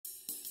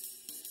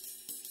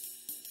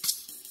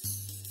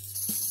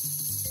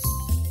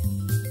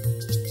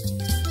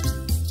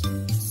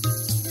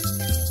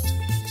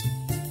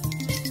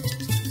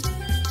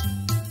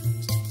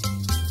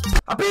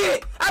beat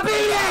it! I beat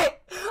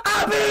it!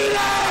 I beat it!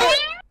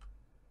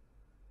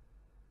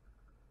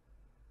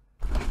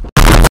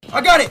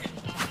 I got it!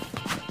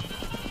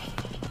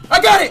 I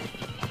got it!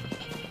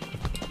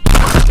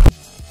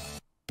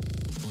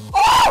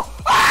 Oh!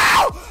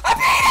 Oh! I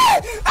beat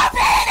it! I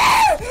beat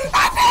it!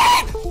 I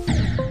beat it!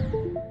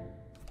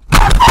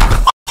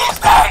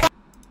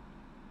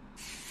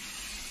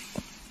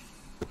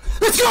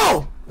 Let's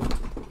go!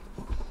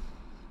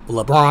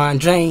 LeBron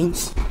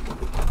James.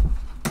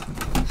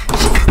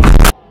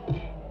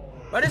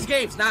 But this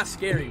game's not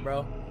scary,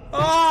 bro.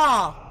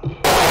 Oh!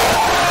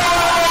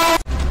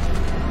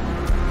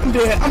 I'm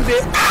dead. I'm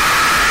dead.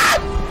 Ah!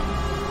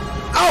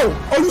 Oh!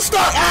 Oh, you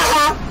stuck!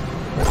 Ah!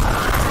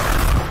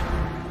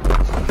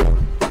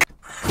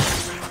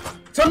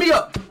 Turn me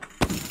up.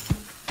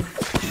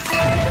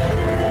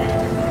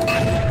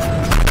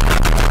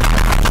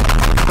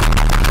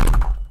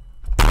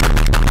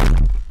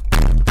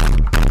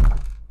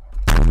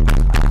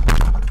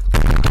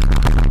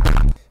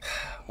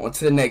 On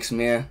to the next,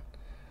 man.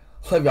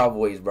 Love y'all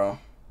boys, bro.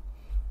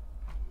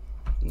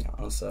 Yeah,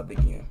 unsub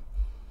again.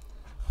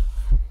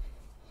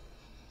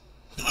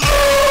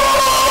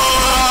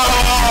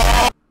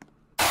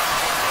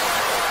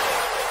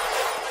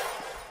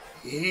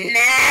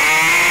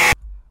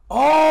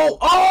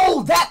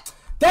 Oh,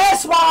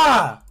 that's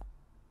why.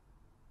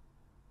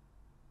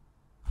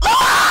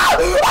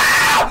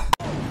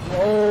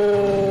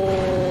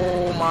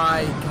 Oh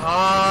my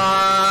God.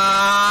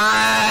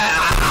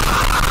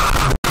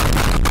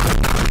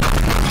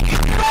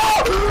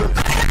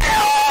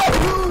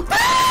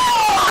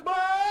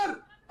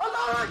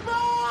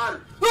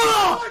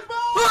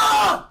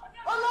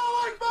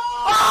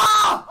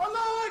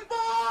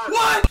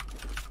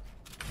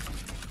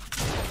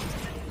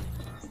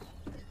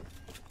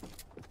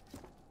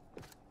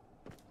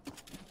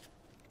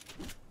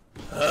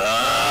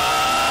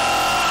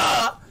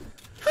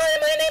 Hi,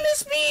 my name is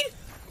Speed.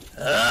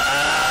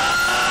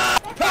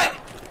 Hey!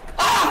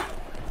 Ah!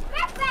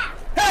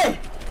 Hey!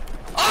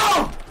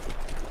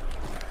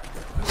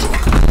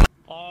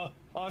 Oh!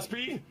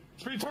 Speed?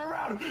 Speed, turn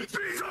around!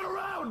 Speed, turn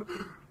around!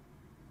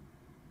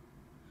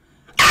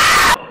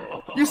 Ah!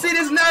 You see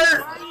this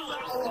nerd?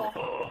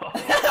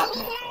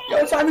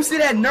 Yo, time you see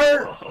that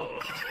nerd?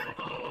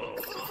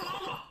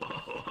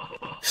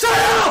 Shut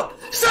up!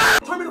 Shut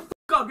up! Turn me the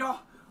fuck up, y'all.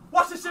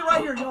 Watch this shit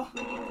right here, y'all.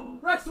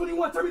 Rex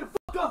 21, turn me the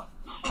fuck up.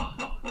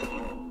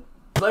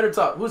 Let her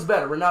talk. Who's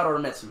better, Ronaldo or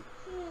Messi?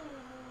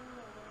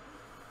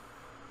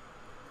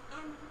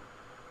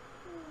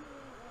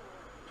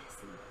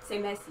 Say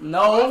Messi.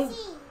 No.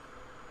 Messi.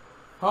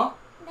 Huh?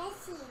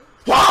 Messi.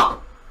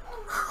 What?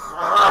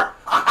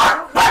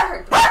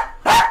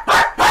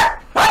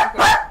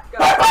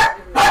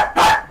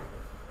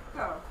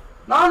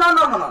 No.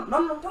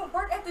 Don't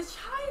bark at the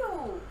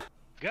child.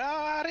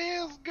 God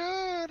is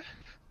good.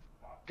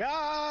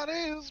 God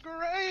is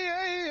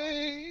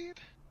great.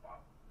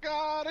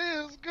 God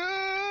is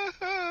good.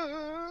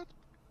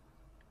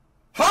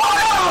 Hold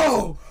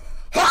on!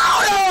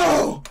 Hold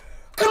on!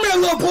 Come here,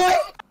 little boy!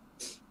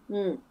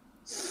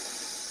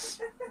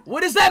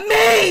 What does that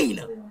mean?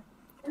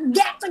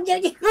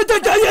 What did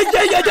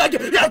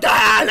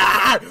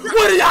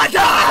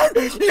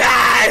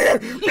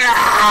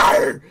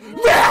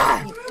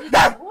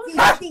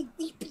I do?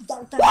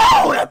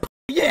 Whoa!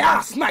 Yeah,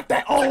 I smacked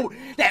that old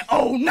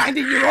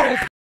 90-year-old.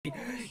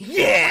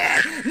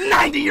 Yeah!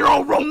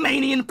 90-year-old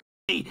Romanian.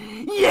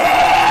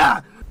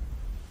 Yeah!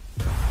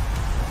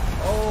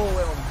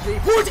 OMG.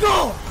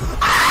 Portugal!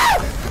 Ah!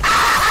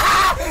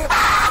 Ah!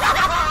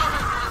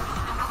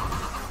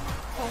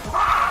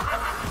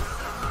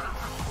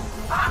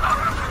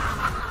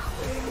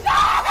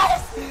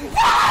 Yes!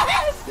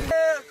 Yes!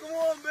 Yeah, come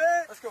on,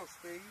 man. Let's go,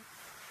 Speed.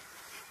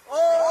 Oh!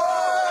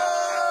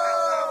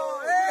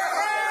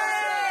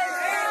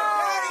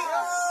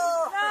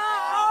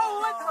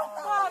 What the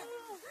fuck?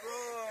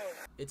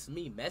 It's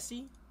me,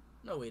 Messi?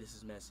 No way, this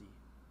is Messi.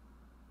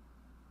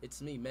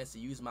 It's me, Messi.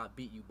 Use my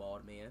beat, you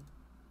bald man.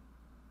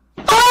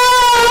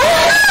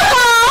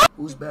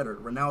 Who's better,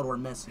 Ronaldo or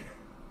Messi?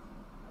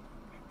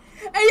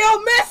 Hey,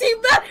 yo, Messi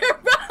better,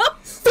 bro.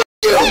 F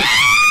you!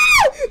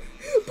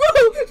 Bro,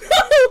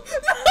 no.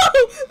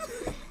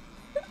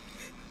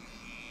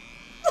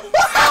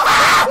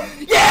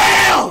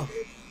 Yeah!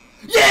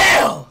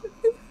 Yeah!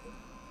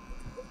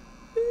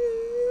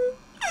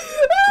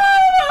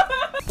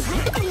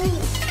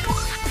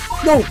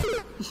 No!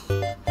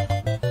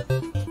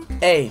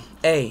 Hey.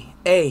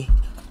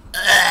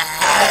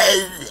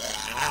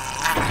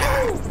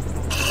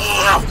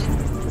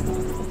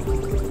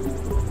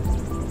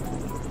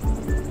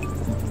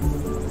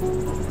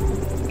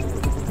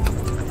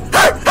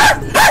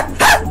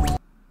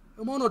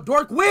 I'm on a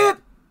dark web.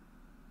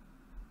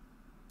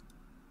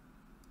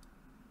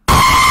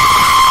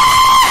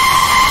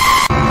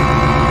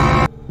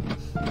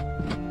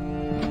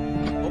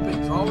 Open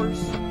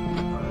drawers?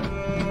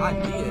 I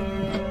did.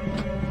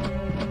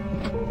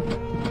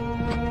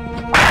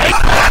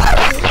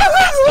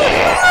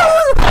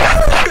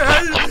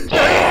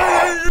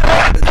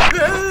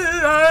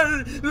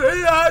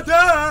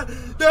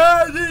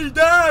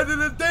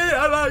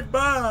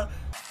 Akbar.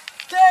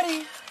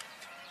 Daddy!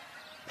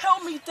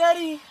 Help me,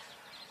 Daddy!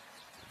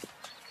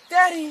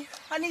 Daddy,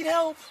 I need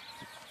help.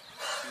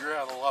 You're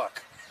out of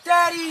luck.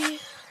 Daddy!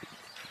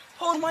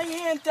 Hold my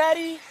hand,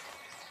 Daddy!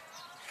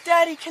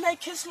 Daddy, can I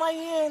kiss my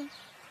hand?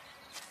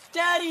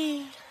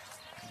 Daddy!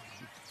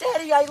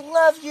 Daddy, I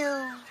love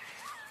you!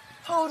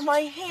 Hold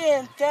my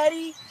hand,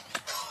 Daddy!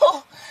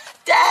 Oh,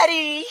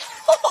 Daddy!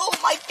 Oh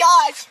my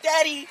gosh,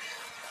 Daddy!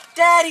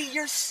 Daddy,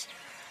 you're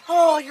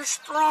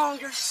strong.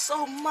 You're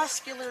so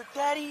muscular,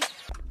 Daddy.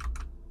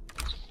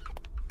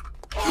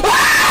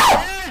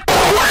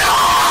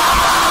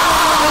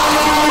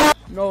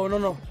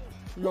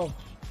 No.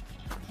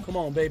 Come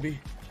on, baby.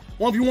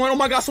 1v1. Oh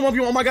my god, some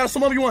 1v1. Oh my god,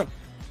 some 1v1.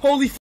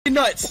 Holy f***ing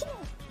nuts.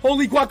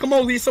 Holy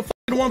guacamole. It's a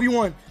f***ing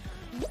 1v1.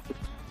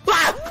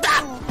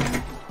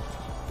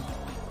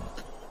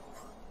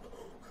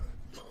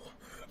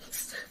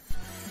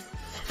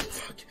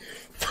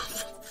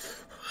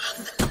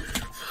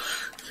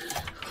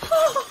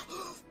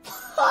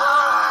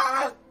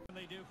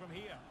 They do from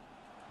here.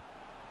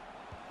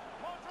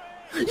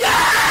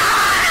 Yes!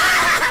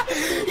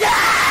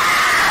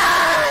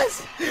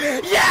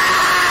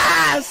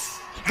 Yes!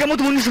 Kamu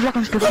tunggu di sebelah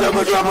kan.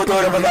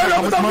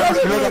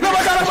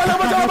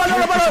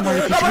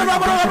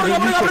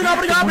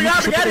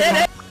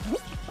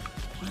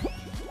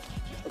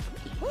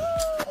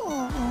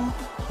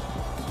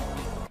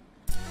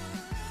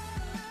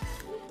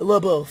 Lil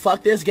boo,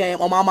 fuck this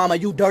game. On my mama,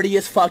 you dirty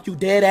as fuck. You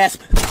dead ass.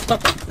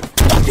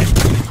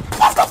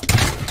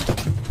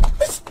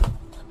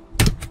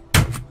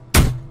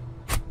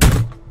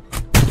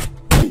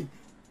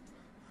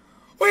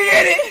 We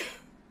in it.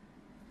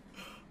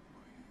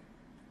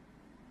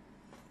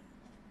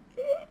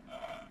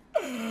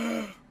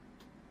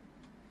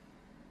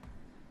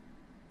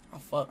 Oh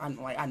fuck! I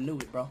knew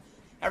it, bro.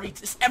 Every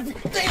damn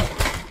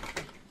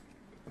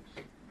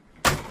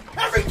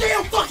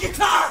fucking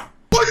time.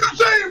 What you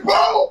saying,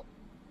 bro?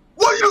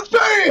 What you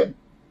saying?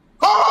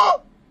 Huh?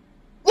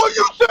 What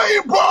you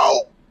saying,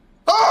 bro?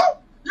 Huh?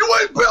 You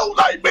ain't built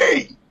like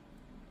me.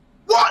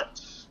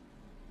 What?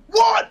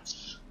 What?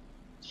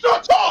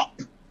 Shut up.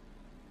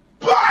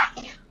 Back.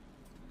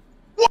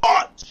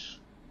 What?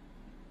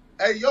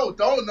 Hey, yo,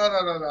 don't,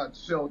 no.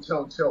 Chill.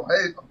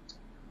 Hey,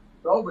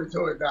 don't be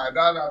doing that.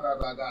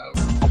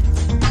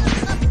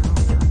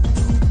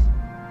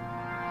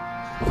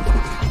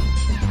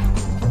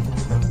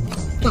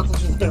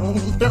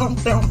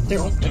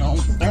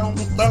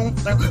 No.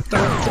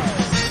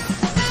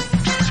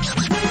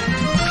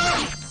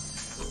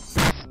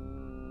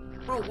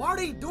 Bro, why are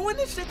they doing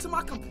this shit to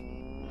my computer?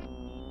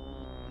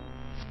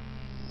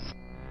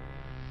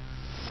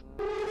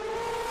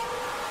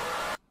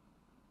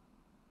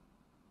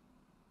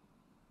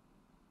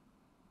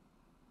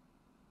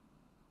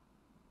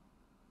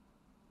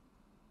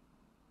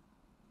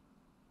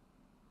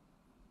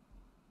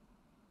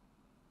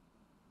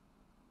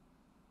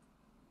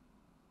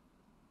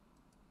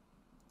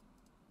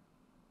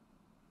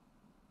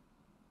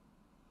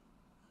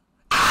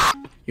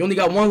 You only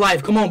got one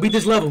life. Come on, beat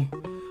this level.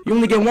 You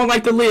only get one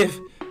life to live.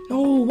 No,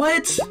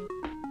 what?